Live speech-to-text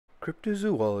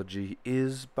Cryptozoology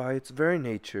is, by its very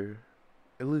nature,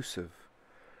 elusive.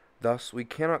 Thus, we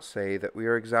cannot say that we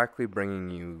are exactly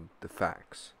bringing you the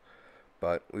facts,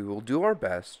 but we will do our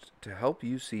best to help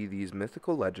you see these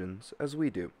mythical legends as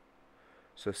we do.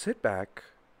 So sit back,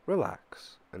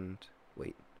 relax, and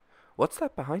wait. What's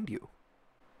that behind you?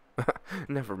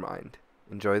 Never mind.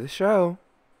 Enjoy the show.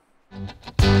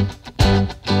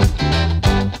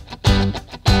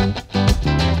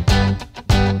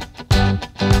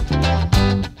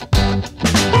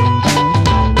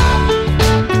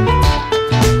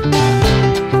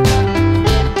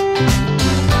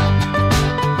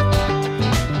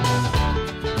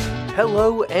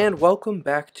 Hello and welcome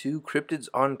back to Cryptids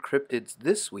on Cryptids.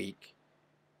 This week,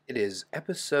 it is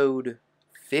episode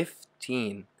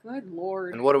 15. Good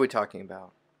lord. And what are we talking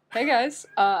about? Hey guys,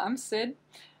 I'm Sid.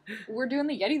 We're doing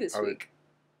the Yeti this week.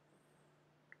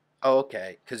 Oh,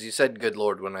 okay. Because you said good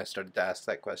lord when I started to ask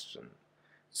that question.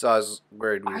 So I was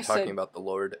worried we were talking about the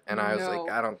Lord, and I was like,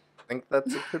 I don't think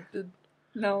that's a cryptid.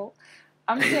 No.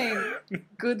 I'm saying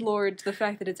good lord to the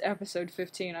fact that it's episode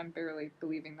 15. I'm barely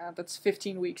believing that. That's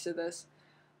 15 weeks of this.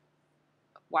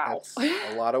 Wow.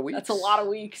 That's a lot of weeks. That's a lot of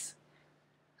weeks.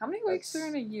 How many weeks are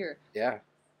in a year? Yeah.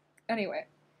 Anyway.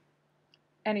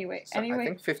 I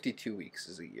think 52 weeks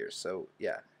is a year, so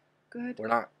yeah. Good. We're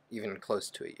not even close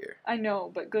to a year. I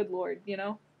know, but good lord, you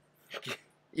know?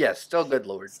 Yeah, still good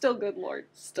lord. Still good lord.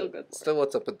 Still good lord. Still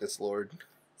what's up with this lord?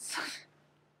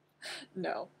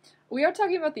 No. We are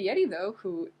talking about the Yeti, though,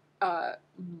 who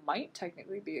might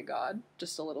technically be a god,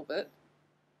 just a little bit.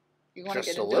 You want to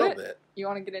get into it? Just a little bit. You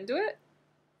want to get into it?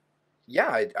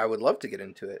 Yeah, I would love to get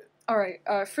into it. All right.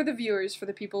 For the listeners, for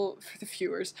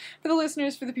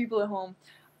the people at home,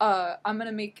 I'm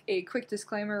gonna make a quick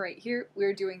disclaimer right here.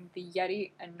 We're doing the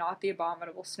Yeti and not the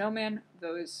abominable snowman.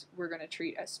 Those we're gonna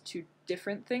treat as two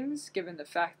different things, given the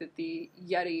fact that the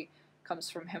Yeti comes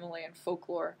from Himalayan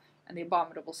folklore. And the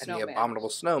abominable snowman. And the abominable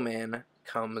snowman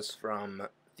comes from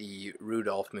the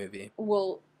Rudolph movie.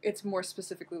 Well, it's more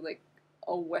specifically like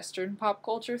a Western pop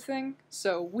culture thing.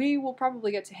 So we will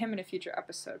probably get to him in a future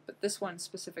episode, but this one's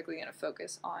specifically going to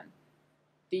focus on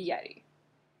the Yeti.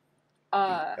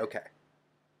 Okay.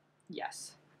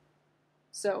 Yes.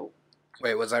 So.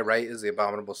 Wait, was I right? Is the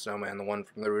abominable snowman the one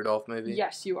from the Rudolph movie?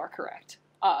 Yes, you are correct.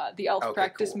 The Elf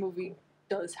Practice movie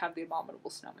does have the abominable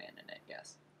snowman in it.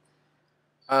 Yes.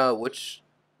 Which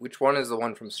one is the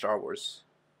one from Star Wars?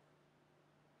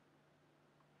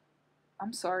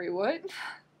 I'm sorry, what?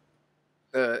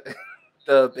 The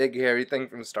big hairy thing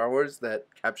from Star Wars that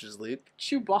captures Luke.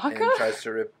 Chewbacca? And tries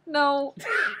to rip. No.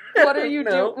 What are you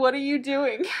What are you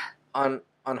doing? On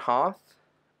Hoth?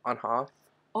 On Hoth?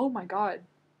 Oh my god.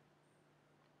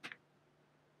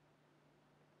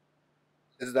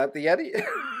 Is that the Yeti?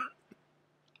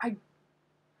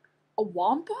 A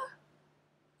Wampa?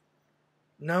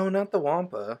 No, not the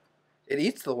Wampa. It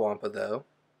eats the Wampa, though.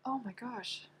 Oh my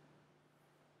gosh.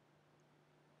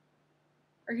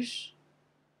 Are you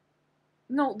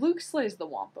No, Luke slays the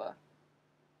Wampa.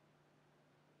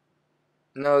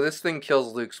 No, this thing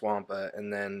kills Luke's Wampa,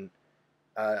 and then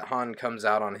Han comes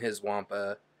out on his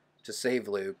Wampa to save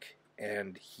Luke,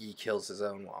 and he kills his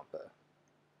own Wampa.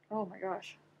 Oh my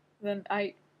gosh. Then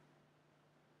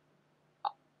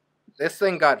This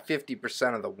thing got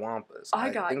 50% of the Wampas.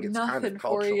 I got think it's nothing kind of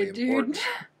for you, important.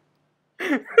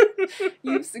 dude.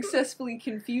 You've successfully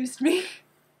confused me.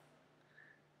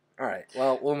 Alright,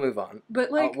 well, we'll move on. But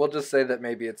we'll just say that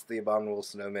maybe it's the Abominable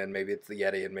Snowman, maybe it's the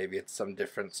Yeti, and maybe it's some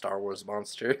different Star Wars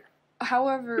monster.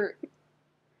 However,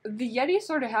 the Yeti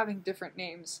sort of having different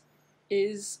names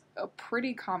is a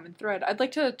pretty common thread. I'd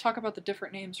like to talk about the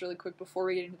different names really quick before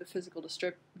we get into the physical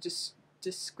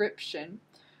description.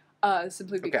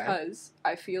 Simply because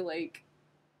I feel like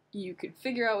you can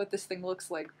figure out what this thing looks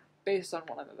like based on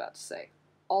what I'm about to say.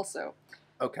 Also,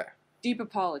 deep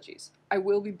apologies. I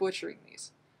will be butchering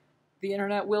these. The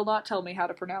internet will not tell me how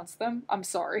to pronounce them. I'm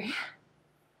sorry.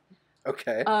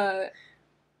 Okay.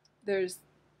 There's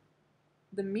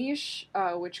the Mish,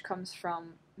 which comes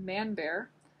from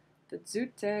man-bear. The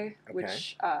Dzute,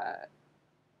 which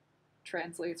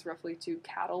translates roughly to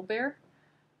cattle bear.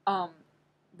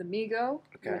 The Migo,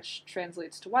 which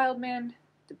translates to wild man.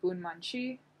 The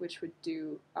Bunmanchi, which would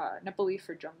do Nepali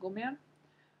for jungle man.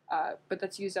 But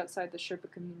that's used outside the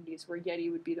Sherpa communities, where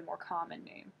Yeti would be the more common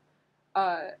name.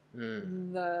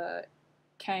 The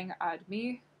Kang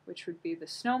Admi, which would be the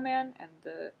snowman, and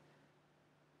the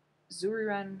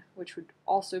Zuriren, which would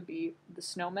also be the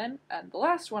snowman. And the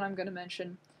last one I'm going to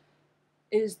mention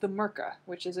is the Murka,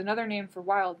 which is another name for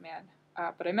wild man.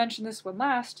 But I mentioned this one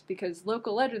last because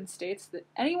local legend states that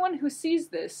anyone who sees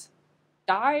this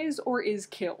dies or is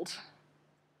killed.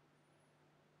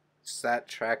 Does that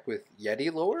track with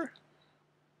Yeti lore?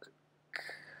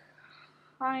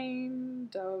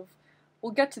 Kind of.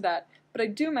 We'll get to that, but I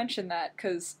do mention that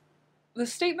because the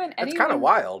statement That's kind of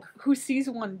wild. Who sees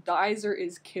one dies or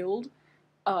is killed,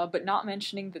 but not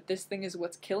mentioning that this thing is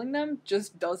what's killing them,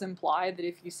 just does imply that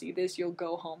if you see this, you'll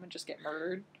go home and just get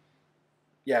murdered.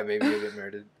 Yeah, maybe you'll get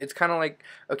murdered. It's kind of like,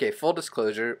 okay, full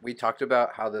disclosure, we talked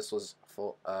about how this was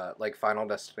like Final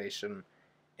Destination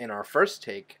in our first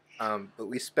take, but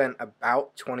we spent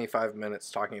about 25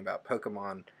 minutes talking about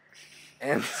Pokemon,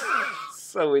 and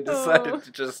so we decided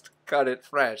to just cut it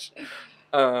fresh.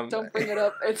 Don't bring it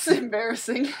up. It's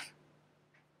embarrassing.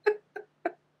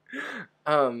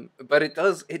 But it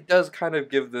does kind of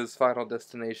give those Final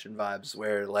Destination vibes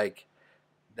where, like,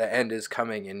 the end is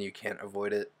coming and you can't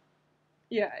avoid it.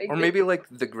 Yeah. Or maybe, like,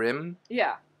 the Grimm.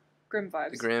 Yeah. Grimm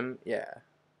vibes. The Grimm, yeah.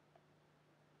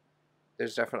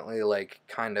 There's definitely, like,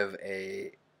 kind of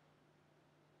a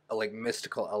like,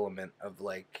 mystical element of,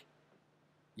 like,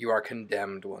 you are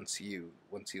condemned once you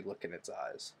look in its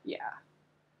eyes. Yeah.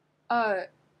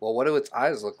 Well, what do its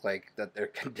eyes look like that they're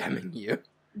condemning you?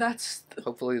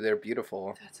 Hopefully they're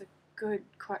beautiful.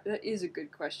 That is a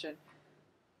good question.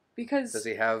 Because... Does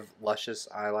he have luscious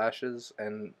eyelashes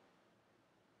and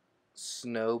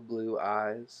snow blue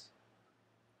eyes?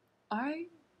 I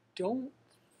don't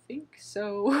think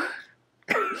so.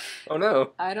 Oh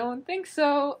no. I don't think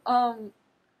so.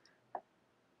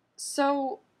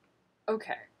 So,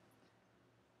 okay.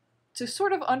 To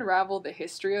sort of unravel the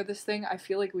history of this thing, I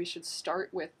feel like we should start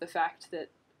with the fact that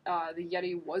the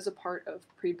Yeti was a part of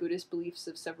pre-Buddhist beliefs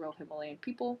of several Himalayan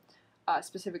people.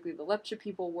 Specifically, the Lepcha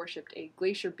people worshipped a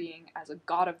glacier being as a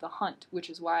god of the hunt, which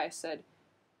is why I said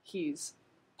he's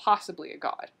possibly a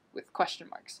god, with question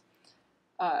marks.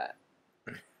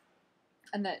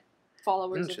 And that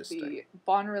followers of the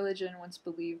Bon religion once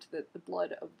believed that the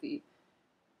blood of the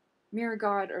mirror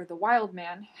god or the wild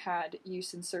man had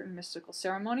use in certain mystical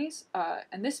ceremonies,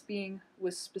 and this being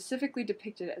was specifically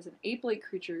depicted as an ape-like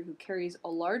creature who carries a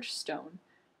large stone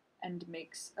and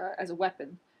makes as a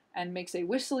weapon and makes a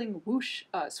whistling whoosh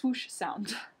swoosh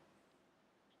sound.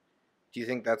 Do you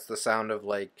think that's the sound of,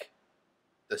 like,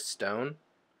 the stone?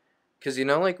 Because you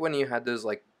know, like, when you had those,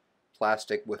 like,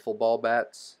 plastic wiffle ball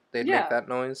bats, they'd make that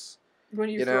noise. When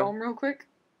you throw them real quick?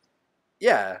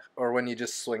 Yeah, or when you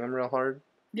just swing them real hard.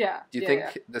 Yeah. Do you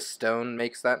think the stone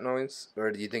makes that noise,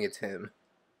 or do you think it's him?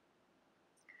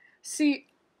 See,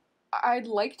 I'd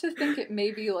like to think it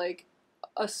may be, like,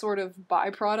 a sort of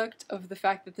byproduct of the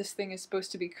fact that this thing is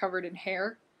supposed to be covered in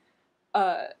hair.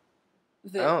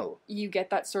 You get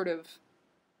that sort of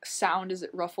sound as it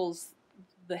ruffles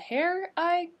the hair,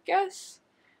 I guess.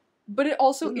 But it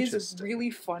also is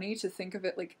really funny to think of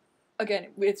it like, again,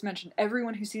 it's mentioned,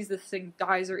 everyone who sees this thing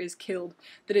dies or is killed,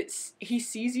 that he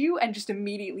sees you and just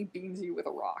immediately beams you with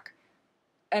a rock.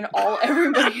 And all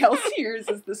everybody else hears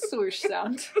is the swoosh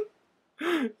sound.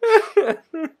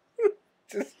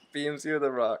 Just beams you with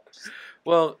a rock.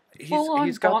 Well,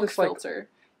 he's got this, like... filter.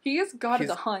 He is god of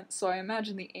the hunt, so I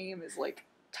imagine the aim is, like,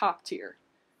 top tier.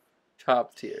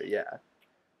 Top tier, yeah.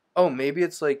 Oh, maybe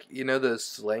it's like, you know those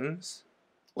slings?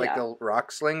 Like the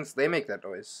rock slings? They make that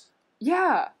noise.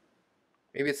 Yeah.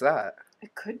 Maybe it's that.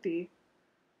 It could be.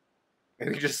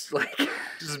 Maybe just, like,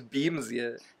 just beams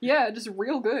you. Yeah, just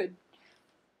real good.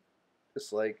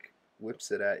 Just, like,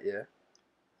 whips it at you.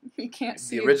 You can't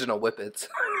see the original whippets.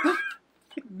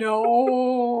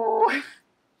 No.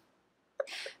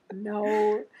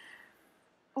 No.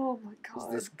 Oh my god.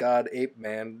 Is this god ape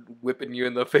man whipping you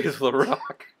in the face with a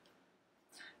rock?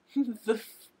 The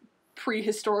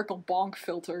prehistorical bonk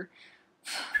filter.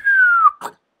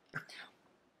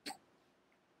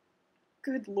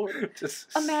 Good lord.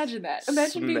 Just imagine that.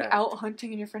 Imagine being out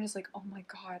hunting and your friend is like, oh my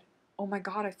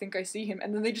god, I think I see him.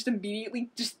 And then they just immediately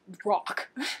just rock.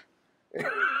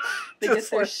 They get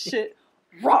their shit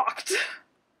rocked.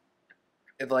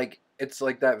 It's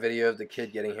like that video of the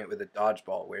kid getting hit with a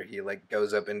dodgeball where he, like,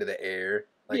 goes up into the air,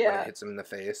 like, when it hits him in the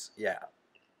face. Yeah.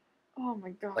 Oh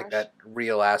my gosh. Like that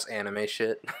real-ass anime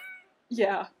shit.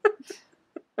 Yeah.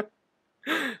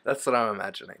 That's what I'm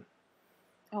imagining.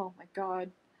 Oh my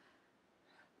god.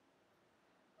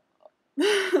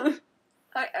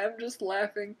 I am just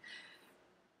laughing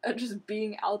at just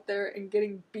being out there and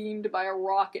getting beamed by a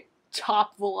rock at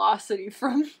top velocity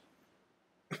from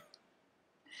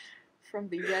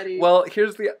the Yeti. Well,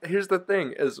 here's the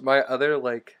thing, is my other,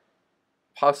 like,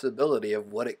 possibility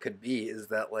of what it could be is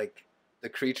that, like, the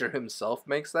creature himself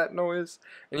makes that noise,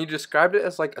 and you described it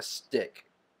as, like, a stick.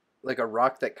 Like a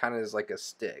rock that kind of is like a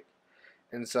stick.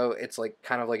 And so it's, like,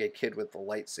 kind of like a kid with a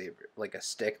lightsaber. Like a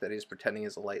stick that he's pretending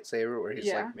is a lightsaber, where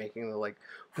he's, like, making the, like,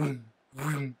 vroom,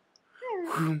 vroom,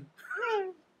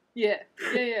 Yeah.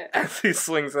 As he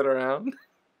swings it around.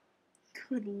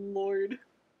 Good lord.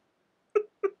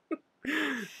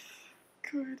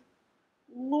 Good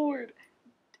lord.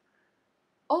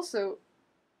 Also,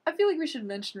 I feel like we should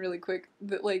mention really quick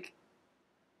that, like,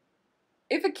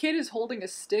 if a kid is holding a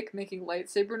stick making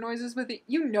lightsaber noises with it,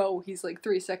 you know he's like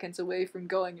 3 seconds away from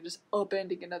going and just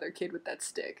upending another kid with that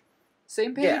stick.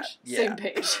 Same page? Yeah. Same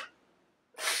page.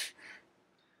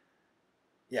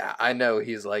 Yeah, I know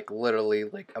he's like literally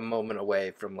like a moment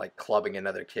away from like clubbing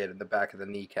another kid in the back of the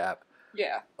kneecap.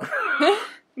 Yeah.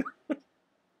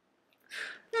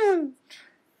 Oh.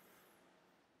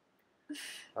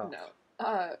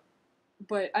 No.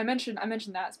 But I mentioned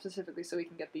that specifically so we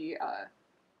can get the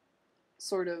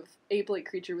sort of ape-like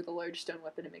creature with a large stone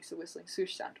weapon that makes a whistling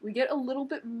swoosh sound. We get a little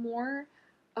bit more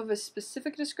of a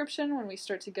specific description when we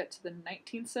start to get to the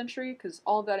 19th century, because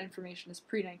all of that information is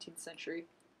pre-19th century.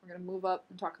 We're going to move up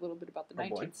and talk a little bit about the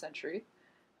 19th century.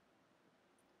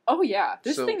 Oh yeah,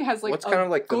 this thing has like what's kind of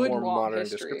like the more modern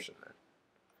history. Description then?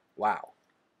 Wow.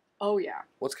 Oh yeah.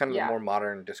 What's kind of the more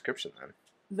modern description then?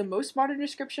 The most modern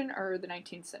description are the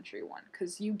 19th century one,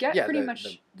 because you get pretty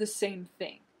much the same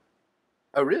thing.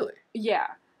 Oh really? Yeah.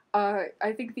 I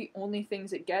think the only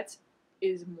things it gets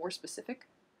is more specific,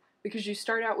 because you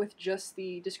start out with just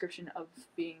the description of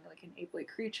being like an ape-like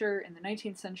creature in the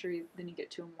 19th century, then you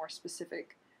get to a more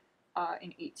specific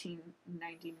in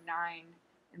 1899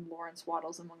 in Lawrence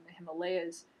Waddell's Among the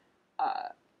Himalayas,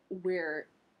 where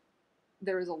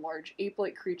there is a large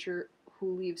ape-like creature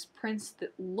who leaves prints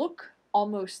that look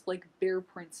almost like bear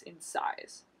prints in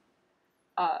size.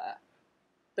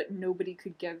 But nobody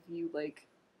could give you like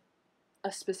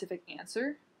a specific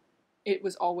answer. It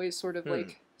was always sort of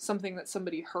like something that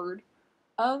somebody heard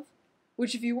of,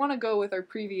 which if you want to go with our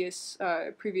previous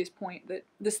point that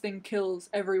this thing kills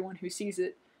everyone who sees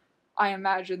it, I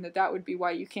imagine that would be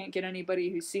why you can't get anybody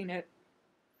who's seen it.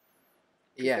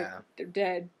 Yeah. They're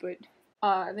dead, but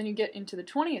then you get into the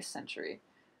 20th century,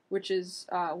 which is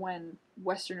when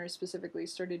Westerners specifically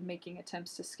started making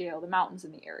attempts to scale the mountains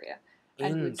in the area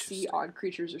and would see odd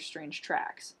creatures or strange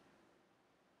tracks.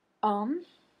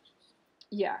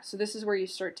 Yeah, so this is where you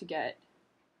start to get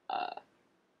a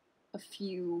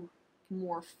few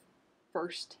more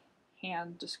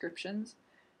first-hand descriptions.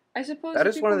 I suppose that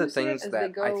is one of the things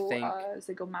that I think as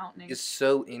they go mountaining is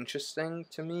so interesting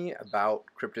to me about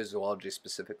cryptozoology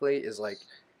specifically is like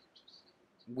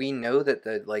we know that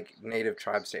the like native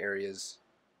tribes to areas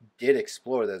did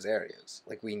explore those areas.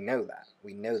 Like we know that.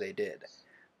 We know they did.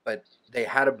 But they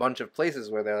had a bunch of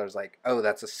places where there was like, oh,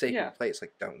 that's a sacred place,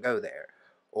 like don't go there.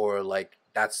 Or like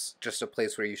that's just a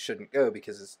place where you shouldn't go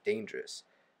because it's dangerous.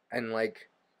 And like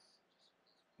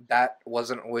that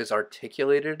wasn't always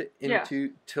articulated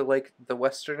into to like the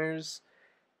Westerners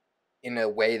in a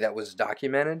way that was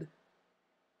documented.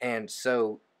 And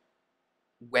so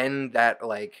when that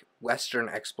like Western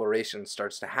exploration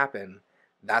starts to happen,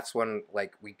 that's when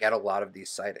like we get a lot of these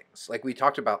sightings. Like we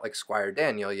talked about like Squire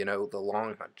Daniel, you know, the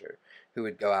long hunter who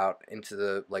would go out into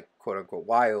the like quote unquote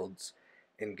wilds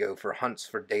and go for hunts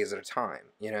for days at a time,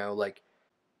 you know, like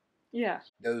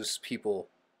those people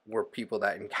were people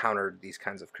that encountered these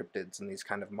kinds of cryptids and these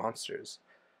kind of monsters,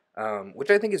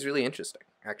 which I think is really interesting,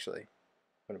 actually.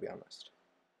 I'm going to be honest.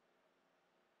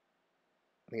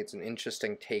 I think it's an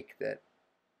interesting take that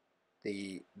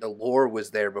the lore was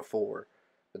there before,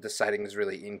 but the sightings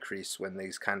really increase when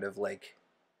these kind of like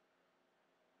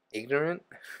ignorant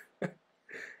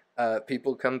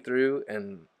people come through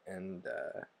and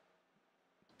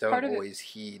don't always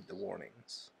heed the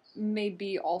warnings. May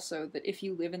be also that if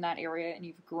you live in that area and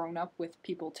you've grown up with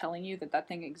people telling you that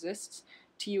thing exists,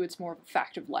 to you it's more of a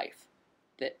fact of life.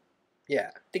 That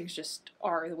things just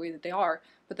are the way that they are.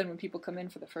 But then when people come in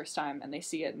for the first time and they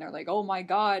see it and they're like, oh my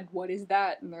god, what is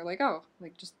that? And they're like, oh,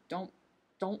 like just don't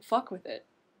fuck with it.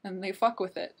 And they fuck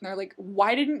with it. And they're like,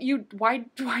 why did you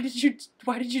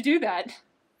do that?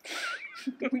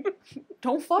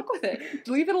 Don't fuck with it.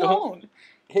 Leave it alone.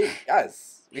 Hey,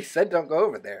 guys, we said don't go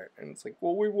over there. And it's like,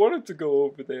 well, we wanted to go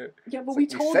over there. Yeah, but we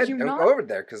told said you don't go over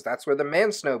there because that's where the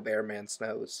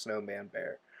snowman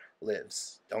bear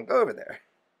lives. Don't go over there.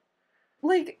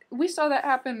 Like, we saw that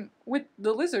happen with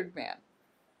the lizard man.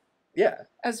 Yeah.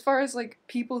 As far as, like,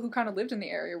 people who kind of lived in the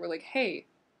area were like, hey,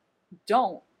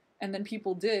 don't. And then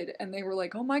people did, and they were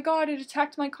like, oh my god, it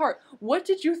attacked my car. What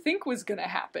did you think was gonna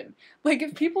happen? Like,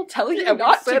 if people tell you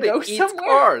not to go somewhere... it eats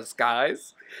cars,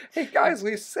 guys. Hey, guys,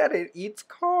 we said it eats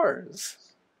cars.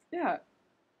 Yeah.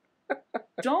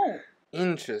 Don't.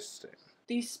 Interesting.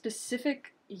 The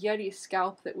specific Yeti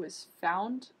scalp that was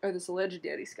found, or this alleged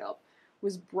Yeti scalp,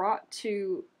 was brought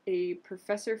to a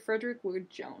Professor Frederick Wood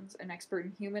Jones, an expert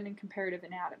in human and comparative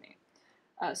anatomy.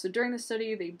 So during the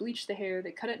study, they bleached the hair,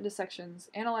 they cut it into sections,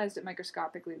 analyzed it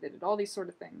microscopically, they did all these sort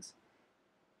of things.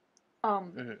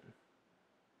 Found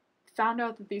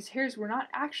out that these hairs were not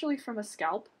actually from a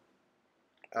scalp.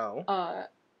 Oh.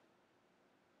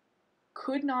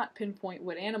 Could not pinpoint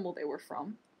what animal they were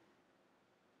from.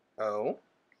 Oh.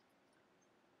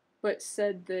 But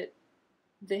said that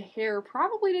the hair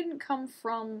probably didn't come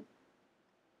from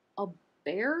a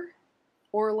bear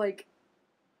or, like,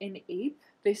 an ape.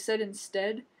 They said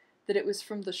instead that it was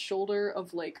from the shoulder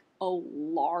of, like, a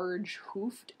large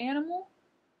hoofed animal.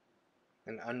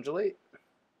 An undulate?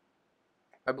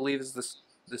 I believe is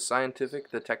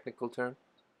the technical term.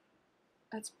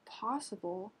 That's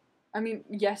possible. I mean,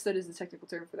 yes, that is the technical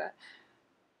term for that.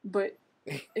 But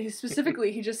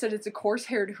specifically, he just said it's a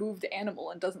coarse-haired hooved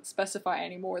animal and doesn't specify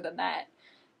any more than that.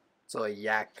 So a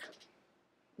yak.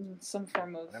 Some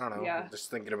form of, I don't know. Yeah. I'm just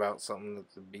thinking about something that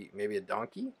would be maybe a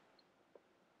donkey.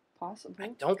 Possible. I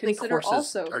don't think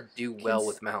horses do well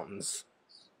with mountains.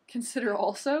 Consider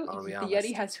also the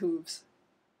Yeti has hooves.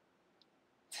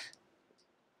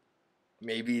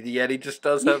 Maybe the Yeti just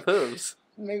does have hooves.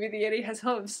 Maybe the Yeti has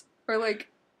hooves. Or, like,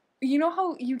 you know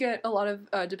how you get a lot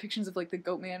of depictions of, like, the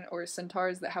goatman or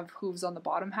centaurs that have hooves on the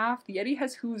bottom half? The Yeti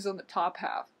has hooves on the top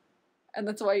half. And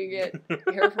that's why you get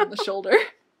hair from the shoulder.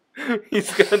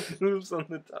 He's got hooves on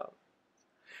the top.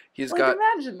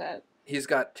 Imagine that. He's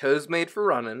got toes made for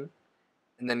running,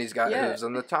 and then he's got hooves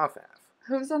on the top half.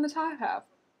 Hooves on the top half.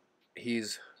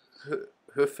 He's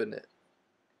hoofing it.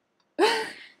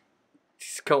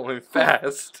 He's going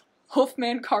fast.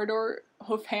 Hoofman, car door,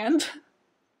 hoof hand.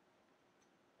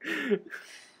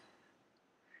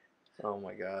 Oh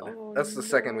my god. That's the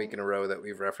second week in a row that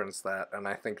we've referenced that, and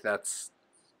I think that's...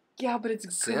 Yeah, but it's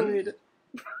good.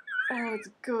 Oh, it's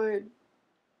good.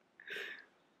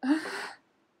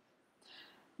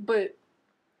 But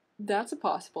that's a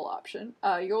possible option.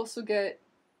 You also get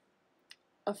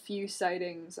a few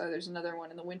sightings. There's another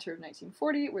one in the winter of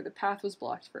 1940 where the path was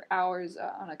blocked for hours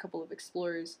on a couple of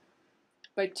explorers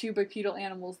by two bipedal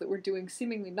animals that were doing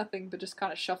seemingly nothing but just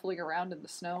kind of shuffling around in the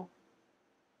snow.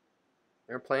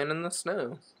 They're playing in the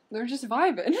snow. They're just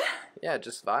vibing. Yeah,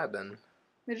 just vibing.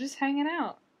 They're just hanging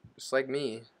out. Just like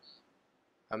me.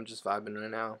 I'm just vibing right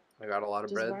now. I got a lot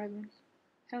of bread. Vibing.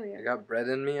 Hell yeah. I got bread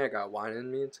in me. I got wine in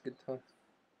me. It's a good time.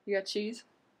 You got cheese?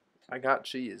 I got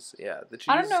cheese. Yeah, the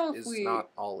cheese is not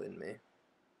all in me.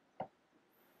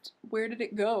 Where did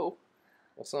it go?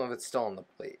 Well, some of it's still on the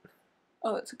plate.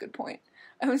 Oh, that's a good point.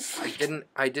 I was like...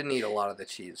 I didn't eat a lot of the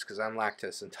cheese because I'm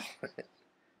lactose intolerant.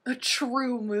 A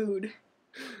true mood.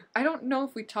 I don't know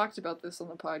if we talked about this on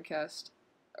the podcast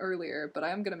earlier, but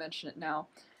I am going to mention it now.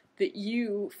 That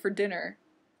you, for dinner,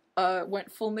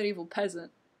 went full medieval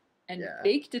peasant and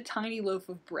baked a tiny loaf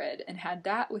of bread and had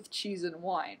that with cheese and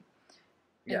wine.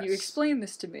 And you explained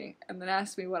this to me and then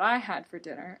asked me what I had for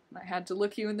dinner. And I had to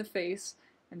look you in the face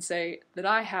and say that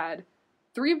I had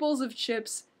 3 bowls of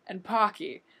chips and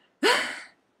Pocky.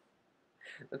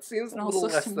 That seems a little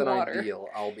less than ideal,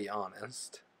 I'll be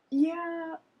honest.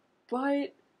 Yeah,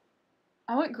 but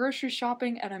I went grocery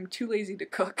shopping and I'm too lazy to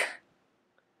cook.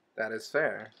 That is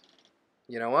fair.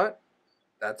 You know what?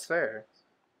 That's fair.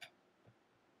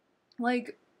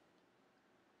 Like,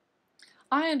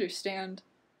 I understand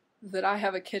that I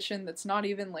have a kitchen that's not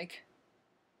even, like,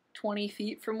 20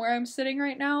 feet from where I'm sitting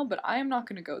right now, but I am not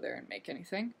going to go there and make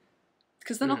anything.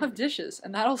 Because then I'll have dishes,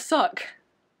 and that'll suck.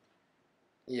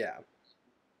 Yeah.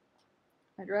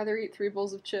 I'd rather eat 3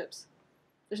 bowls of chips.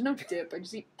 There's no dip, I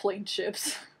just eat plain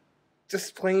chips.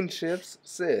 Just plain chips?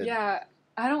 Sid. Yeah,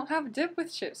 I don't have dip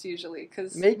with chips usually,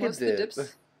 because most of the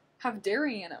dips have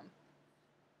dairy in them.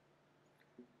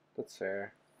 That's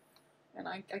fair. And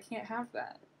I can't have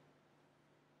that.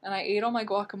 And I ate all my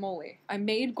guacamole. I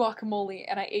made guacamole,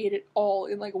 and I ate it all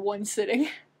in, like, one sitting.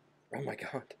 Oh my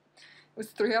god. It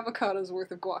was 3 avocados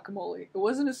worth of guacamole. It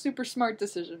wasn't a super smart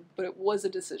decision, but it was a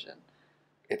decision.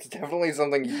 It's definitely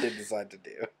something you did decide to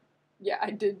do. Yeah,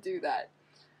 I did do that.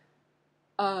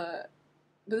 But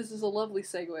this is a lovely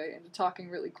segue into talking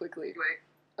really quickly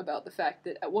about the fact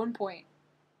that at one point,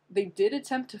 they did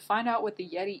attempt to find out what the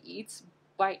Yeti eats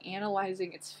by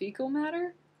analyzing its fecal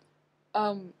matter.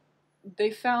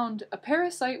 They found a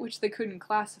parasite which they couldn't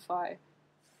classify,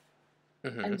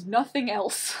 and nothing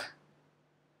else.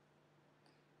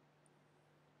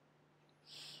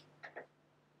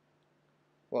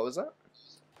 What was that?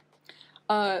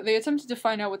 They attempted to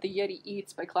find out what the Yeti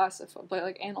eats by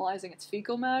analyzing its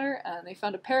fecal matter, and they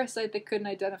found a parasite they couldn't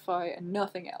identify and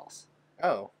nothing else.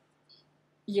 Oh.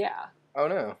 Yeah. Oh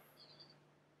no.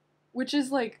 Which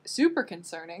is, like, super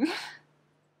concerning.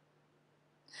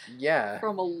 Yeah.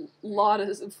 From a lot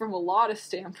of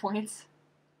standpoints.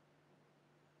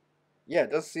 Yeah,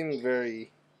 it does seem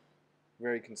very,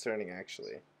 very concerning,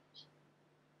 actually.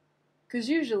 Because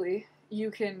usually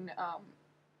you can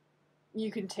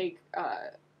take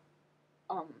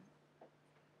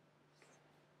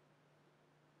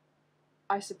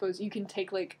I suppose you can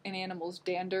take like an animal's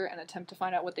dander and attempt to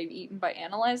find out what they've eaten by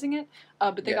analyzing it,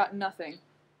 but they got nothing.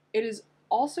 It is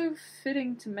also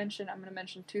fitting to mention, I'm going to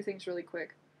mention two things really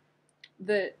quick,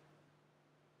 that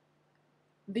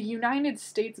the United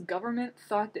States government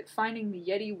thought that finding the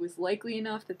Yeti was likely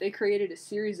enough that they created a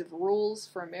series of rules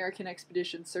for American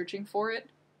expeditions searching for it.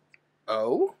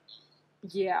 Oh?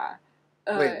 Yeah.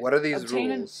 Wait, what are these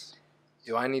rules?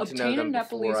 Do I need to know them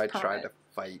before I try to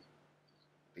fight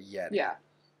the Yeti? Yeah.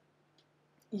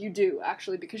 You do,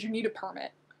 actually, because you need a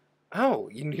permit. Oh,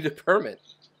 you need a permit.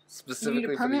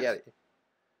 Specifically for the Yeti.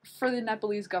 For the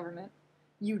Nepalese government.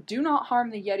 You do not harm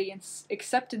the Yeti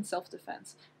except in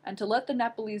self-defense, and to let the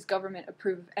Nepalese government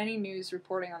approve of any news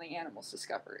reporting on the animal's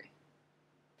discovery.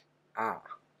 Ah.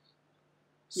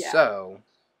 Yeah. So,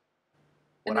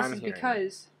 what I'm hearing... And this is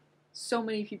because so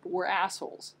many people were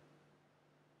assholes.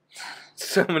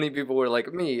 So many people were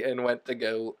like me and went to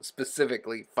go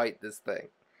specifically fight this thing.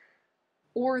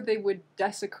 Or they would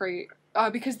desecrate...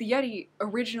 because the Yeti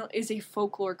is a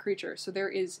folklore creature, so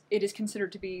it is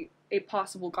considered to be a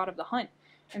possible god of the hunt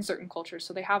in certain cultures.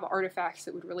 So they have artifacts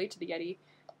that would relate to the Yeti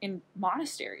in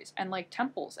monasteries and like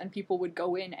temples, and people would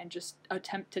go in and just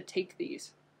attempt to take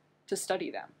these to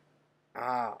study them.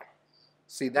 Ah.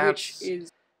 See, that's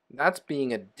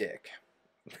being a dick.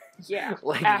 Yeah.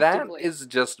 Like, actively. That is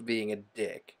just being a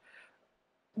dick.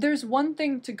 There's one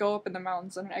thing to go up in the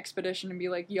mountains on an expedition and be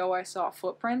like, yo, I saw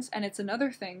footprints, and it's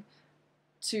another thing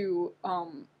to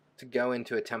go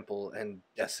into a temple and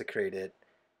desecrate it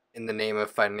in the name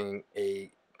of finding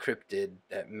a cryptid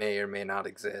that may or may not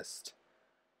exist.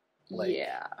 Like,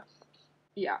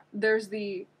 yeah. There's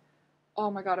the,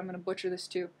 oh my god, I'm gonna butcher this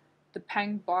too, the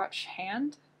Pangbach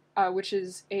hand, which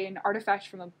is an artifact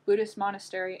from a Buddhist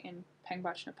monastery in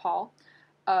Pangbach, Nepal,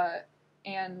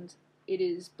 and it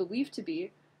is believed to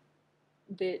be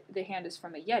that the hand is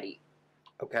from a Yeti.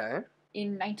 Okay.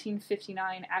 In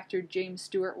 1959, actor James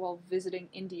Stewart, while visiting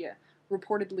India,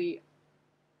 reportedly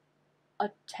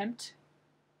attempt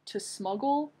to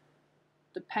smuggle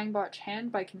the Pangbach hand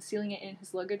by concealing it in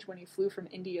his luggage when he flew from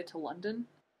India to London.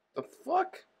 The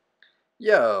fuck?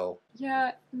 Yo.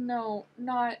 Yeah, no,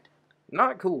 not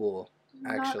cool,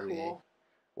 actually. Not cool.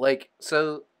 Like,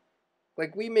 so,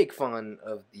 like, we make fun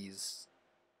of these,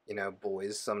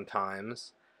 boys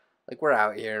sometimes. Like, we're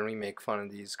out here and we make fun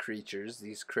of these creatures,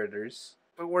 these critters.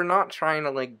 But we're not trying to,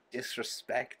 like,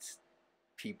 disrespect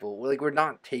people. Like, we're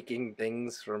not taking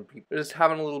things from people. We're just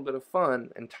having a little bit of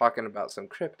fun and talking about some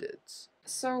cryptids.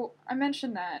 So, I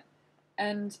mentioned that.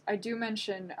 And I do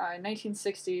mention, in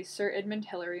 1960, Sir Edmund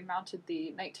Hillary mounted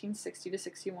the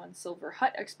 1960-61 Silver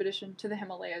Hut expedition to the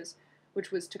Himalayas,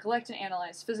 which was to collect and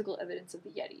analyze physical evidence of the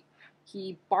Yeti.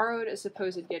 He borrowed a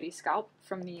supposed Yeti scalp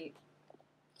from the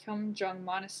Kyumjung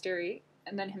Monastery,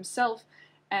 and then himself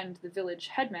and the village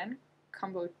headman,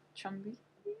 Kambo Chumbi,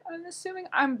 I'm assuming.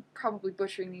 I'm probably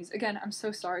butchering these. Again, I'm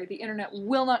so sorry. The internet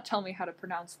will not tell me how to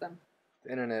pronounce them.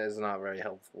 The internet is not very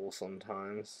helpful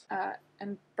sometimes.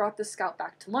 And brought the scalp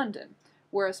back to London,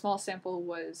 where a small sample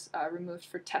was removed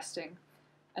for testing.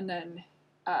 And then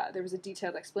there was a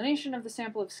detailed explanation of the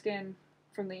sample of skin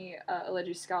from the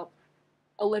alleged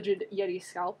Yeti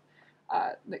scalp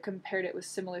that compared it with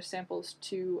similar samples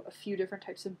to a few different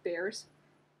types of bears.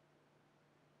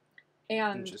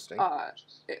 And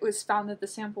it was found that the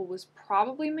sample was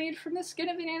probably made from the skin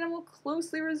of an animal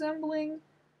closely resembling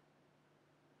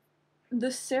the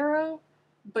Sero,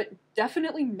 but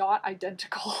definitely not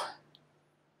identical.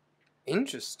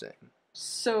 Interesting.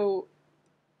 So,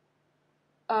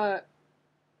 a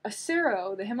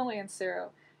Sero, the Himalayan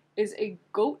Sero, is a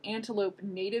goat antelope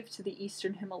native to the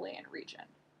eastern Himalayan region.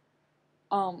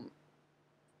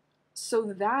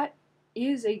 So that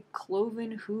is a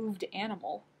cloven hooved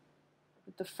animal.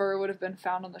 The fur would have been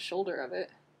found on the shoulder of it.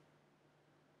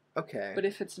 Okay. But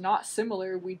if it's not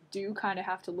similar, we do kind of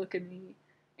have to look and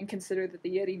consider that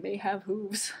the Yeti may have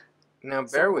hooves. Now,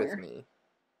 bear with me.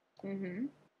 Mm-hmm.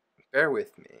 Bear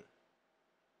with me.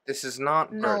 This is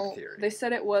not bird theory. They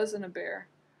said it wasn't a bear.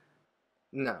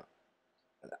 No.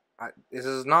 This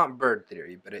is not bird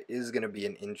theory, but it is going to be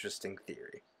an interesting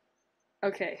theory.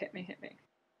 Okay, hit me.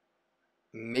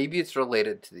 Maybe it's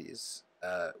related to these.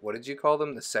 What did you call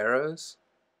them? The Seros?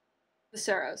 The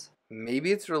Seros.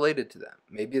 Maybe it's related to them.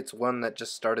 Maybe it's one that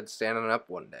just started standing up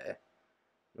one day.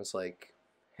 It was like,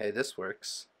 hey, this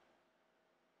works.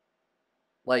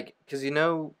 Like, because you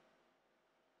know,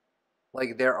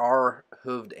 like, there are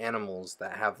hooved animals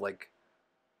that have, like,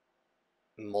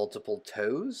 multiple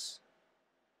toes.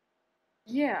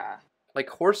 Yeah. Like,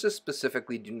 horses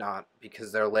specifically do not,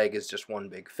 because their leg is just one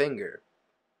big finger.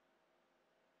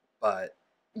 But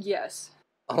yes,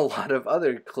 a lot of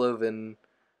other cloven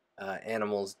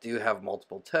animals do have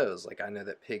multiple toes. Like, I know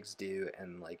that pigs do,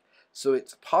 and, like, so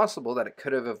it's possible that it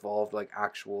could have evolved, like,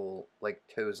 actual, like,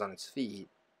 toes on its feet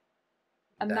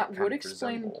and that that kind would of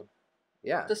explain resemble.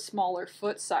 Yeah. the smaller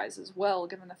foot size as well,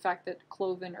 given the fact that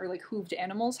cloven or like hooved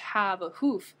animals have a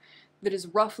hoof that is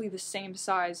roughly the same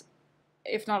size,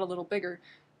 if not a little bigger,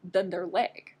 than their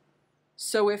leg.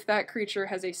 So if that creature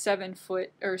has a 7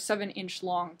 foot or 7 inch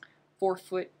long, 4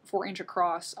 inch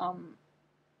across,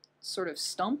 sort of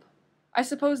stump, I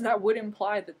suppose that would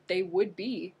imply that they would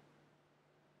be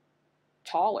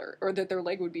taller, or that their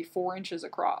leg would be 4 inches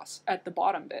across at the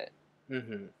bottom bit.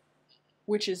 Mm-hmm.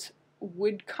 Which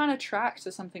would kind of track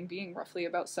to something being roughly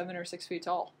about 7 or 6 feet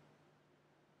tall.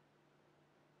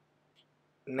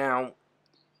 Now,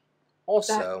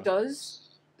 also, that does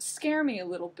scare me a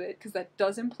little bit, because that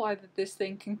does imply that this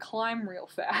thing can climb real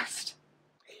fast.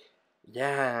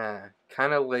 yeah,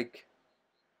 kind of like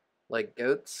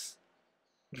goats.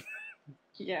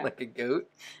 Yeah. Like a goat.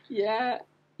 Yeah.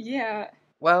 Yeah.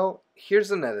 Well,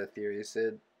 here's another theory,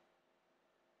 Sid.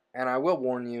 And I will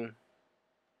warn you,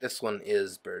 this one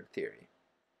is bird theory.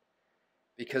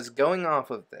 Because going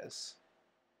off of this,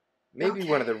 maybe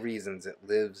one of the reasons it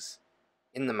lives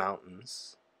in the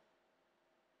mountains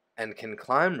and can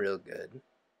climb real good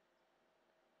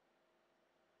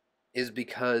is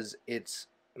because it's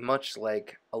much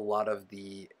like a lot of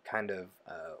the kind of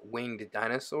winged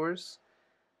dinosaurs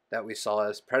that we saw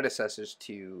as predecessors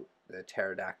to the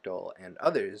pterodactyl and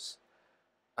others,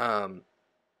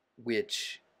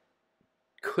 which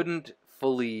couldn't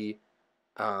fully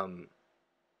um,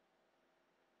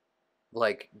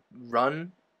 like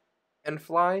run and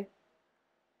fly.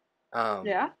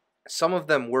 Yeah. Some of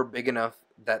them were big enough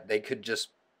that they could just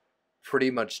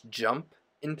pretty much jump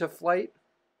into flight,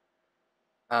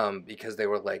 because they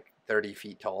were like 30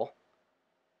 feet tall.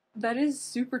 That is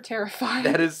super terrifying.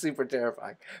 That is super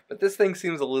terrifying. But this thing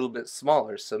seems a little bit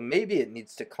smaller, so maybe it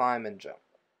needs to climb and jump.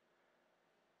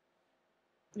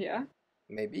 Yeah.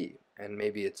 Maybe. And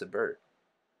maybe it's a bird.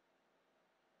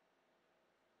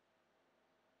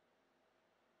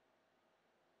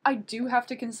 I do have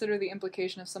to consider the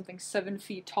implication of something 7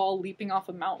 feet tall leaping off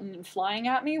a mountain and flying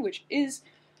at me, which is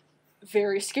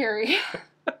very scary.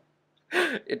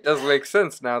 It does make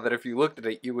sense now that if you looked at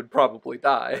it, you would probably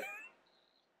die.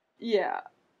 Yeah.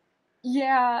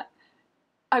 Yeah.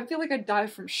 I feel like I'd die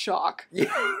from shock.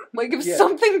 Yeah. Like, if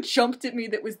something jumped at me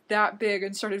that was that big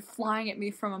and started flying at me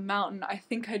from a mountain, I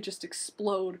think I'd just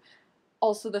explode.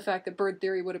 Also, the fact that bird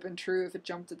theory would have been true if it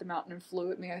jumped at the mountain and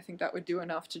flew at me, I think that would do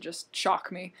enough to just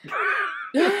shock me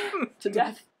to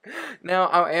death. Now,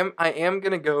 I am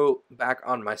gonna go back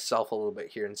on myself a little bit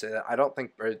here and say that I don't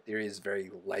think bird theory is very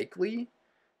likely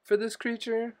for this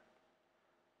creature,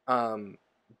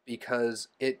 because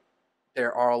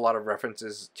there are a lot of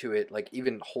references to it, like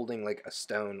even holding like a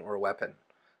stone or a weapon,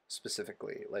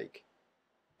 specifically, like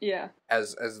Yeah.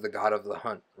 as the god of the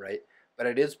hunt, right? But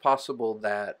it is possible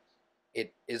that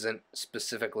it isn't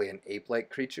specifically an ape-like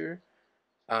creature,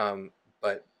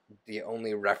 but the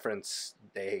only reference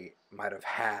they might have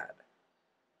had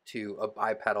to a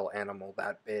bipedal animal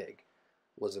that big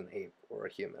was an ape or a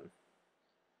human.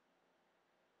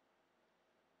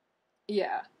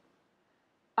 Yeah.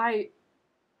 I'm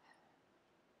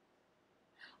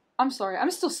sorry,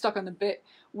 I'm still stuck on the bit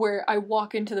where I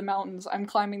walk into the mountains, I'm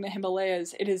climbing the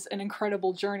Himalayas, it is an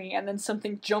incredible journey, and then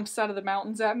something jumps out of the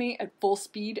mountains at me at full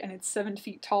speed, and it's 7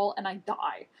 feet tall, and I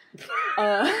die.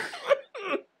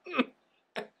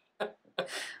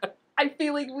 I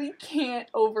feel like we can't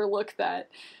overlook that.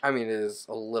 I mean, it is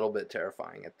a little bit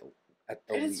terrifying at the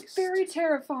least. It's very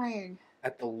terrifying.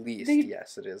 At the least,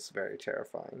 yes, it is very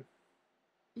terrifying.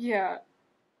 Yeah.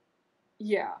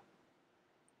 Yeah.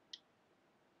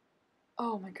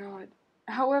 Oh my god.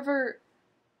 However,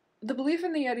 the belief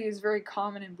in the Yeti is very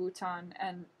common in Bhutan,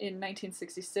 and in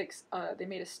 1966, they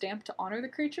made a stamp to honor the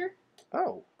creature.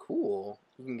 Oh, cool.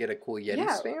 You can get a cool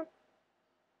Yeti stamp?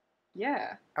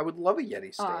 Yeah. I would love a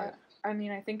Yeti stamp. I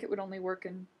mean, I think it would only work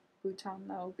in Bhutan,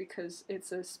 though, because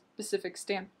it's a specific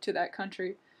stamp to that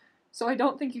country. So I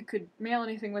don't think you could mail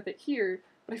anything with it here,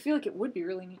 but I feel like it would be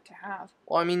really neat to have.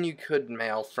 Well, I mean, you could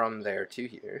mail from there to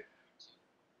here.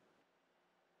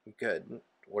 You could.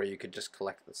 Or you could just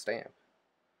collect the stamp.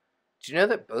 Do you know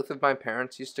that both of my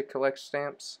parents used to collect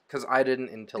stamps? Because I didn't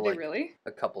until really?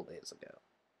 a couple days ago.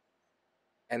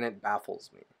 And it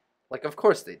baffles me. Like, of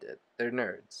course they did. They're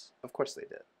nerds. Of course they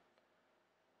did.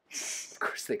 Of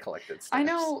course they collected stamps. I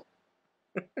know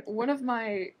one of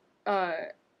my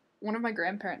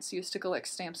grandparents used to collect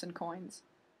stamps and coins.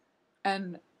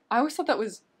 And I always thought that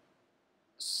was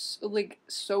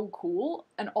so cool,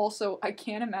 and also I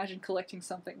can't imagine collecting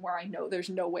something where I know there's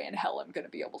no way in hell I'm gonna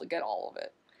be able to get all of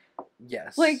it.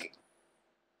 Yes. Like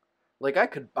I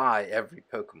could buy every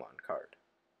Pokemon card.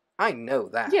 I know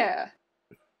that. Yeah.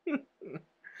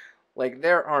 Like,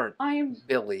 there aren't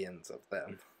billions of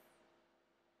them.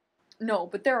 No,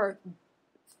 but there are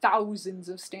thousands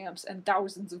of stamps and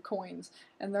thousands of coins,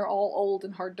 and they're all old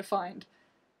and hard to find.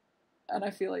 And I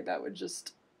feel like that would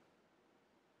just...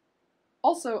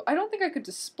 Also, I don't think I could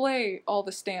display all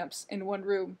the stamps in one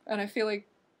room, and I feel like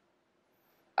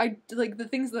the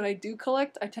things that I do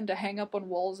collect, I tend to hang up on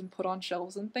walls and put on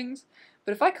shelves and things.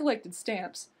 But if I collected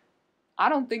stamps, I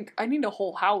don't think I need a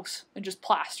whole house and just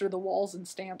plaster the walls in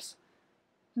stamps.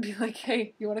 And be like,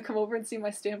 hey, you want to come over and see my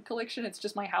stamp collection? It's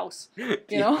just my house, you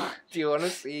know? Do you want to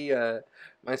see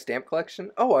my stamp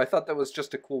collection? Oh, I thought that was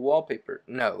just a cool wallpaper.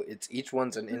 No, each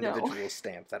one's an individual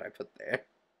stamp that I put there.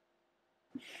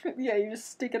 Yeah, you just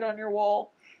stick it on your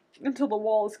wall until the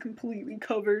wall is completely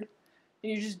covered.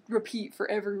 And you just repeat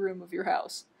for every room of your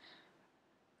house.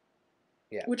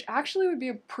 Yeah. Which actually would be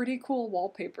a pretty cool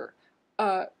wallpaper.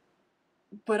 But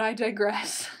I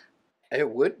digress. It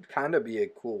would kind of be a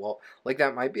cool wall. Like,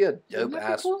 that might be a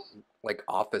dope-ass, like,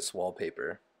 office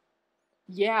wallpaper.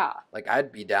 Yeah. Like,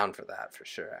 I'd be down for that, for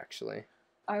sure, actually.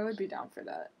 I would be down for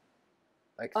that.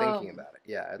 Like, thinking about it.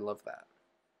 Yeah, I'd love that.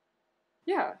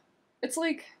 Yeah. It's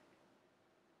like...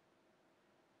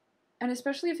 And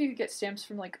especially if you could get stamps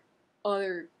from, like,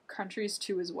 other countries,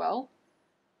 too, as well.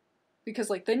 Because,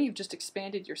 like, then you've just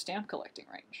expanded your stamp collecting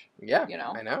range. Yeah, you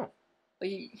know? I know.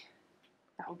 Like,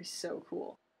 that would be so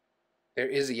cool. There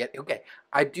is a Yeti. Okay,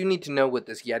 I do need to know what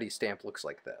this Yeti stamp looks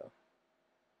like, though.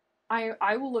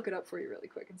 I will look it up for you really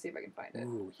quick and see if I can find it.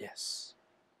 Ooh, yes.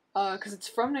 Because it's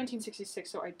from 1966,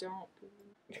 so I don't...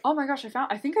 Oh my gosh,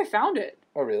 I think I found it!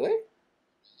 Oh, really?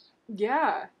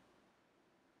 Yeah.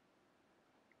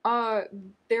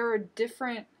 There are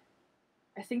different...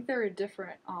 I think there are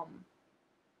different,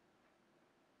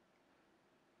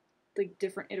 like,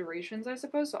 different iterations, I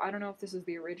suppose, so I don't know if this is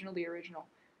the original.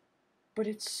 But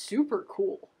it's super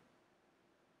cool.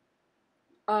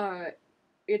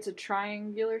 It's a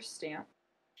triangular stamp.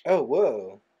 Oh,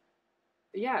 whoa.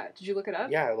 Yeah, did you look it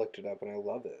up? Yeah, I looked it up and I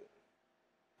love it.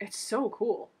 It's so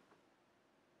cool.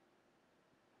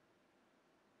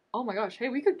 Oh my gosh, hey,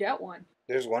 we could get one.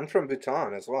 There's one from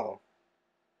Bhutan as well.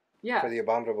 Yeah. For the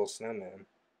Abominable Snowman.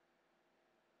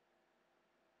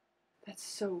 That's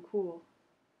so cool.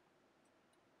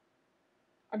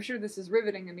 I'm sure this is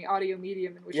riveting in the audio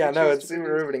medium in which it's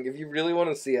super riveting. If you really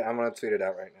want to see it, I'm going to tweet it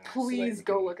out right now. Please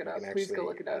go look it up. Please go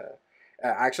look it up.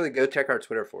 Actually, go check our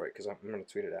Twitter for it, because I'm going to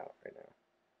tweet it out right now.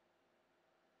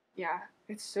 Yeah,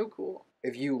 it's so cool.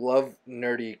 If you love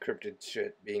nerdy cryptid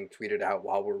shit being tweeted out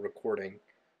while we're recording,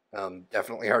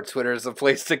 definitely our Twitter is a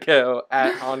place to go,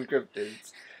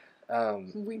 @OnCryptids.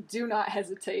 We do not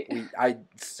hesitate. I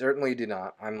certainly do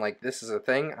not. I'm like, this is a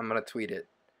thing, I'm going to tweet it.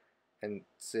 And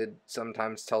Sid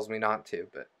sometimes tells me not to,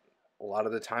 but a lot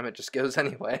of the time it just goes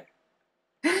anyway.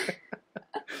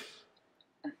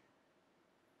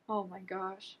 Oh my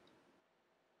gosh.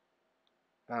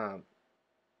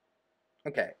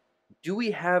 Okay. Do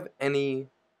we have any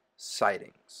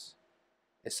sightings?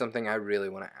 Is something I really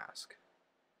want to ask.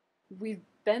 We've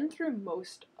been through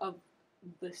most of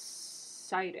the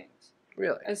sightings.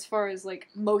 Really? As far as, like,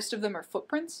 most of them are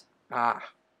footprints.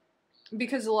 Ah.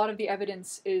 Because a lot of the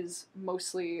evidence is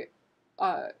mostly,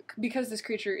 because this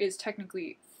creature is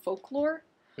technically folklore,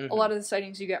 a lot of the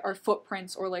sightings you get are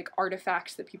footprints or, like,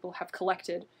 artifacts that people have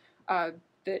collected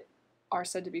that are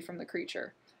said to be from the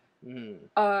creature.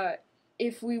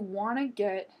 If we want to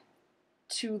get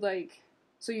to, like...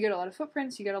 So you get a lot of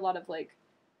footprints, you get a lot of, like,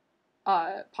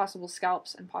 possible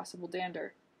scalps and possible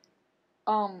dander.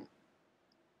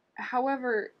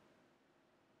 However...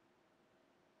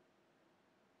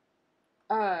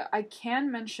 I can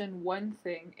mention one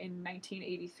thing in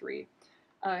 1983.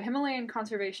 Himalayan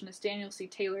conservationist Daniel C.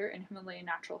 Taylor and Himalayan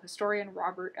natural historian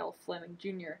Robert L. Fleming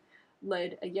Jr.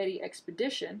 led a Yeti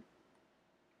expedition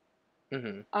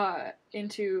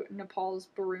into Nepal's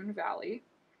Barun Valley,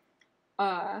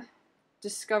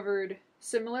 discovered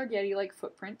similar Yeti-like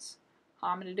footprints,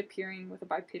 hominid appearing with a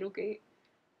bipedal gait,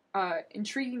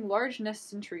 intriguing large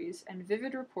nests in trees, and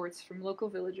vivid reports from local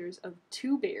villagers of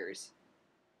 2 bears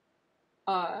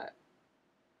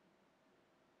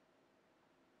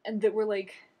and that were,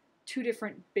 like, 2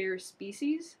 different bear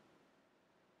species.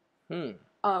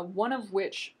 One of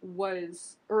which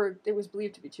was, or it was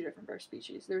believed to be two different bear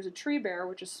species. There's a tree bear,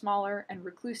 which is smaller and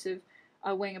reclusive,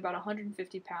 weighing about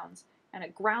 150 pounds, and a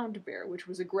ground bear, which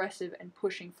was aggressive and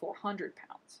pushing 400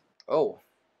 pounds. Oh.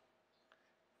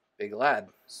 Big lad.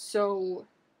 So,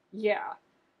 yeah.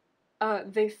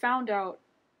 They found out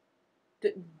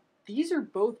that these are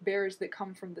both bears that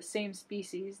come from the same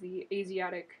species, the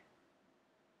Asiatic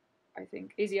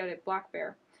black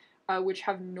bear, which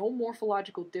have no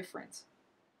morphological difference.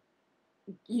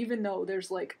 Even though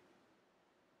there's like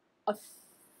a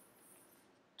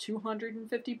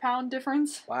 250-pound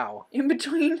difference. Wow. In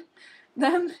between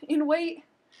them in weight.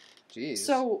 Jeez.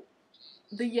 So,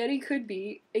 the Yeti could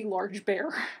be a large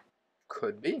bear.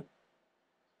 Could be.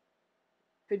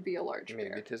 Could be a large bear.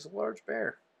 Maybe it is a large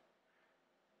bear.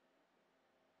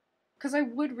 Because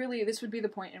this would be the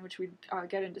point in which we'd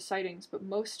get into sightings, but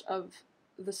most of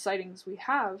the sightings we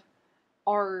have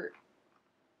are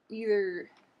either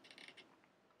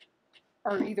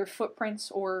footprints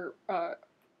or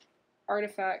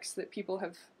artifacts that people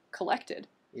have collected.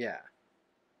 Yeah.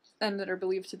 And that are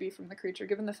believed to be from the creature,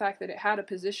 given the fact that it had a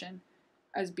position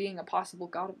as being a possible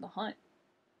god of the hunt.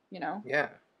 You know? Yeah.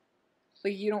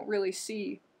 Like, you don't really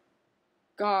see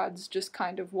gods just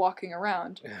kind of walking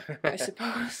around, I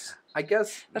suppose. I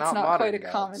guess that's not quite a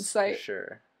common sight. For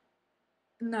sure.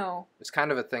 No. It's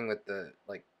kind of a thing with the,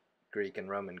 like, Greek and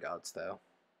Roman gods, though.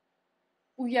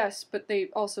 Well, yes, but they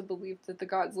also believed that the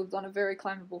gods lived on a very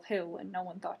climbable hill and no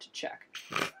one thought to check.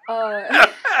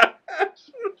 That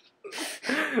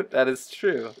is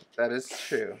true. That is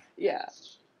true. Yeah.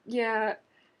 Yeah.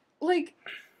 Like,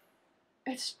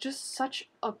 it's just such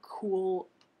a cool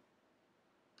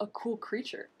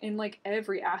creature in, like,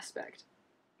 every aspect.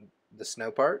 The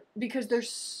snow part? Because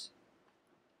there's...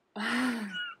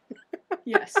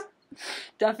 Yes.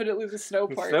 Definitely the snow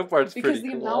part. The snow part's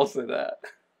pretty cool, I'll say that.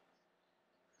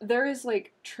 There is,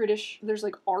 like, there's,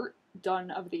 like, art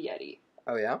done of the Yeti.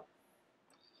 Oh, yeah?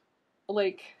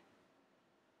 Like,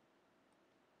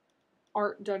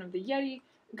 art done of the Yeti.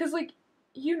 Because, like,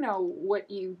 you know what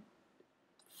you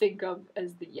think of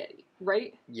as the Yeti,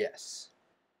 right? Yes.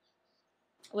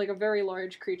 Like a very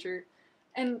large creature.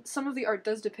 And some of the art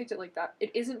does depict it like that.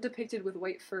 It isn't depicted with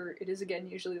white fur. It is, again,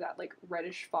 usually that, like,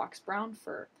 reddish fox brown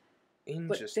fur. Interesting.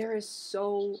 But there is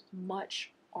so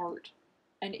much art.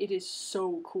 And it is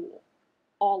so cool.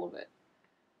 All of it.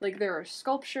 Like, there are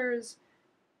sculptures.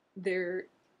 It's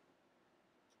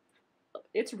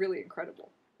really incredible.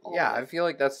 Yeah, I feel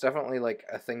like that's definitely, like,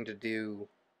 a thing to do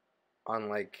on,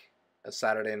 like, a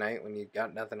Saturday night when you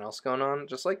got nothing else going on.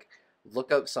 Just, like,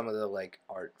 look up some of the, like,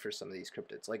 art for some of these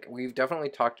cryptids. Like, we've definitely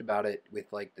talked about it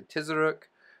with, like, the Tizaruk.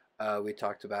 We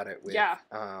talked about it with,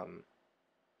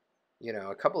 you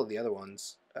know, a couple of the other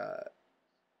ones.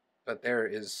 But there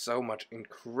is so much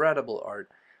incredible art,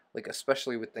 like,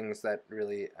 especially with things that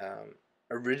really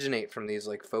originate from these,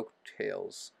 like, folk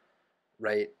tales,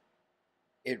 right?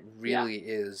 It really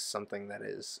is something that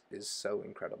is so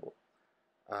incredible.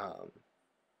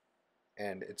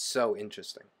 And it's so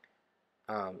interesting.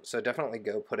 So definitely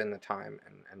go put in the time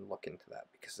and look into that,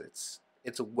 because it's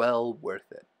well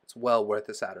worth it. It's well worth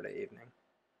a Saturday evening.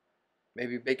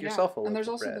 Maybe bake yourself a loaf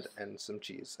of bread and some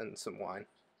cheese and some wine.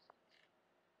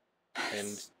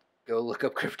 And go look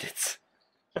up cryptids.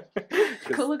 Go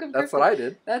look up cryptids. That's what I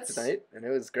did tonight, and it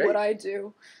was great. What I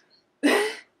do.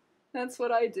 That's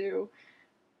what I do.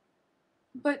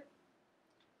 But,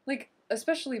 like,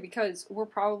 especially because we're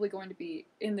probably going to be,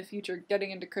 in the future,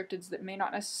 getting into cryptids that may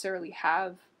not necessarily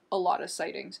have a lot of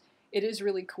sightings. It is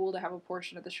really cool to have a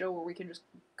portion of the show where we can just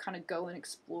kind of go and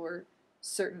explore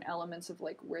certain elements of,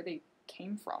 like, where they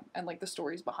came from and, like, the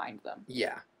stories behind them.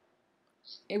 Yeah.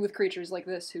 And with creatures like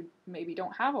this who maybe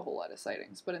don't have a whole lot of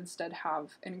sightings, but instead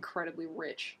have an incredibly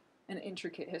rich and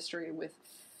intricate history with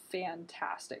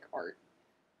fantastic art.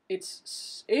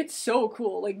 It's so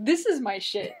cool. Like, this is my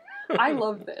shit. I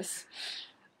love this.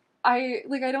 I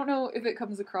don't know if it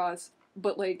comes across,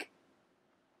 but, like,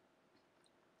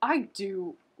 I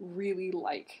do really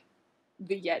like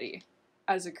the Yeti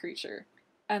as a creature.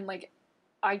 And, like,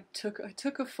 I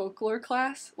took a folklore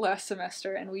class last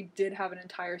semester, and we did have an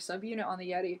entire subunit on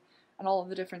the Yeti and all of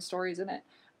the different stories in it.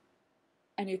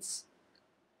 And it's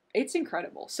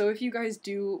incredible. So if you guys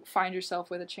do find yourself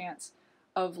with a chance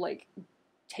of, like,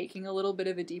 taking a little bit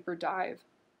of a deeper dive,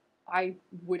 I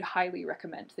would highly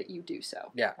recommend that you do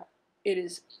so. Yeah. It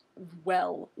is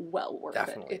well worth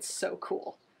Definitely. it. It's so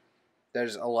cool.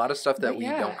 There's a lot of stuff that we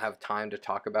don't have time to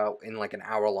talk about in, like, an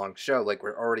hour-long show. Like,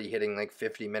 we're already hitting, like,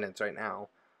 50 minutes right now.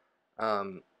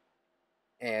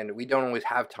 And we don't always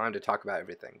have time to talk about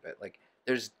everything. But, like,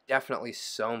 there's definitely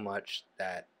so much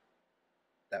that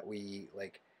that we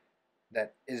like,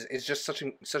 that is just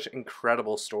such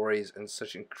incredible stories and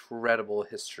such incredible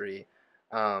history,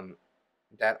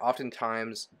 that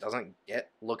oftentimes doesn't get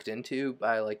looked into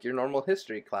by like your normal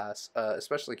history class,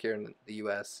 especially here in the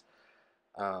U.S.,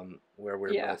 where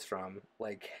we're both from.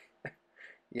 Like,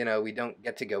 you know, we don't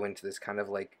get to go into this kind of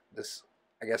like this,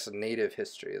 I guess, native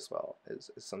history as well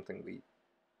is something we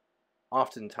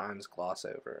oftentimes gloss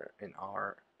over in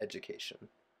our education.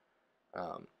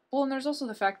 Well, and there's also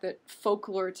the fact that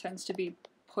folklore tends to be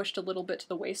pushed a little bit to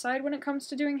the wayside when it comes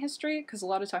to doing history, because a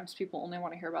lot of times people only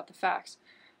want to hear about the facts.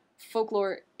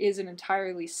 Folklore is an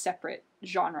entirely separate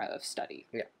genre of study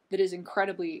that is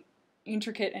incredibly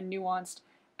intricate and nuanced,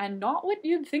 and not what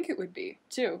you'd think it would be,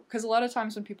 too. Because a lot of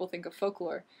times when people think of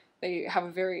folklore, they have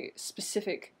a very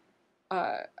specific,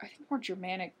 I think more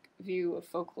Germanic view of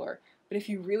folklore. But if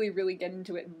you really, really get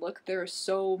into it and look, there are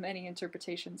so many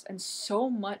interpretations and so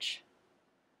much,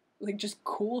 like, just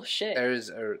cool shit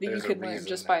that you can learn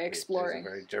just by exploring.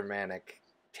 There's a very Germanic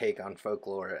take on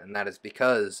folklore, and that is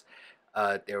because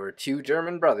there were two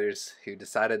German brothers who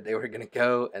decided they were going to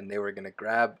go and they were going to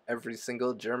grab every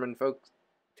single German folk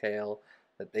tale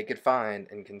that they could find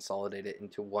and consolidate it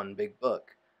into one big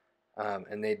book.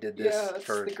 And they did this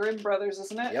for the Grimm brothers,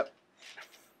 isn't it?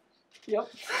 Yep.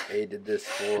 They did this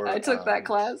for I took that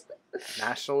class.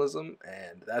 nationalism,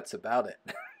 and that's about it.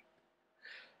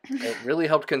 It really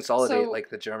helped consolidate like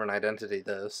the German identity,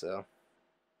 though. So,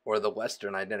 or the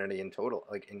Western identity in total.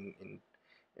 Like in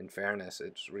fairness,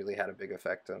 it's really had a big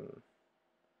effect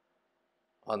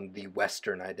on the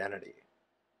Western identity.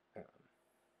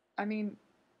 I mean,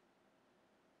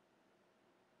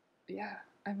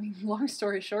 long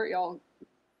story short, y'all,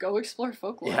 go explore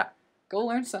folklore. Yeah. Go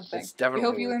learn something. It's definitely we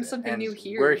hope you learn something new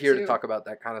here. We're here to talk about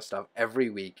that kind of stuff every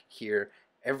week here,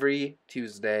 every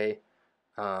Tuesday,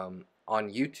 on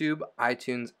YouTube,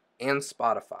 iTunes, and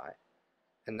Spotify.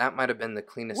 And that might have been the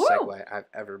cleanest segue I've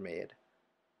ever made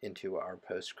into our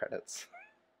post credits.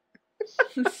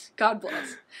 God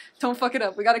bless. Don't fuck it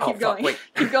up. We gotta keep going. Wait.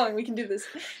 Keep going. We can do this.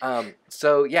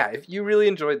 So yeah, if you really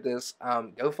enjoyed this,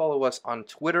 go follow us on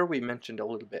Twitter. We mentioned a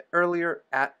little bit earlier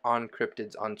at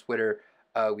OnCryptids on Twitter.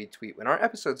 We tweet when our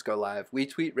episodes go live. We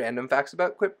tweet random facts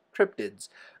about cryptids.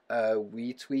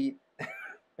 We tweet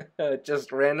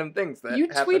just random things that You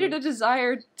tweeted a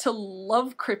desire to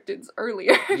love cryptids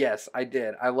earlier. Yes, I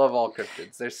did. I love all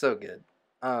cryptids. They're so good.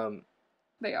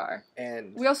 They are.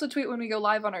 And we also tweet when we go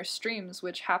live on our streams,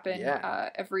 which happen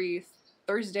every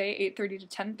Thursday, 8:30 to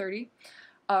 10:30,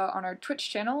 on our Twitch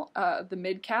channel, the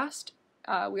Midcast.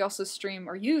 We also stream,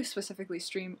 or you specifically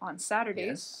stream on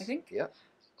Saturdays, I think. Yep.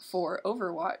 For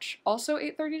Overwatch, also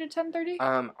 8:30 to 10:30.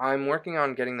 I'm working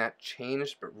on getting that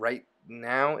changed, but right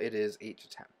now it is 8 to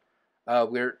 10.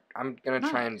 I'm gonna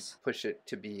try and push it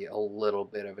to be a little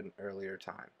bit of an earlier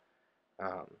time,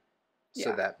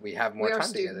 so that we have more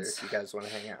time together. If you guys want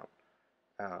to hang out,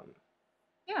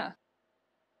 yeah.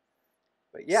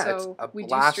 But yeah, so it's a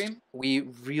blast. We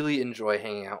really enjoy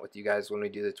hanging out with you guys when we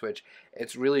do the Twitch.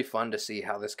 It's really fun to see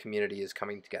how this community is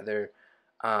coming together.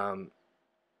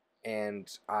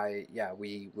 And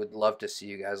we would love to see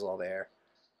you guys all there.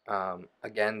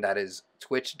 Again, that is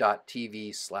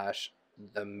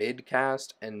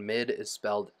twitch.tv/themidcast, and mid is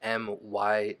spelled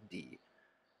MYD.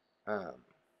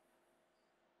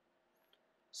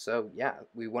 So yeah,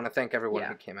 we want to thank everyone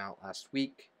who came out last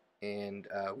week, and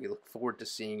we look forward to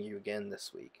seeing you again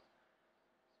this week.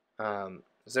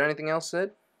 Is there anything else,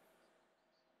 Sid?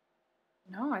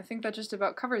 No, I think that just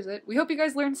about covers it. We hope you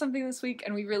guys learned something this week,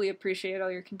 and we really appreciate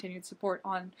all your continued support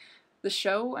on the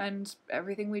show and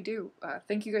everything we do.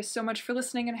 Thank you guys so much for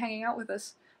listening and hanging out with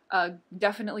us.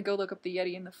 Definitely go look up the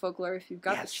Yeti and the folklore if you've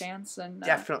got the chance. And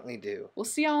definitely do. We'll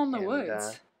see y'all in the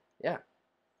woods. Yeah.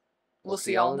 We'll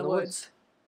see y'all in the woods.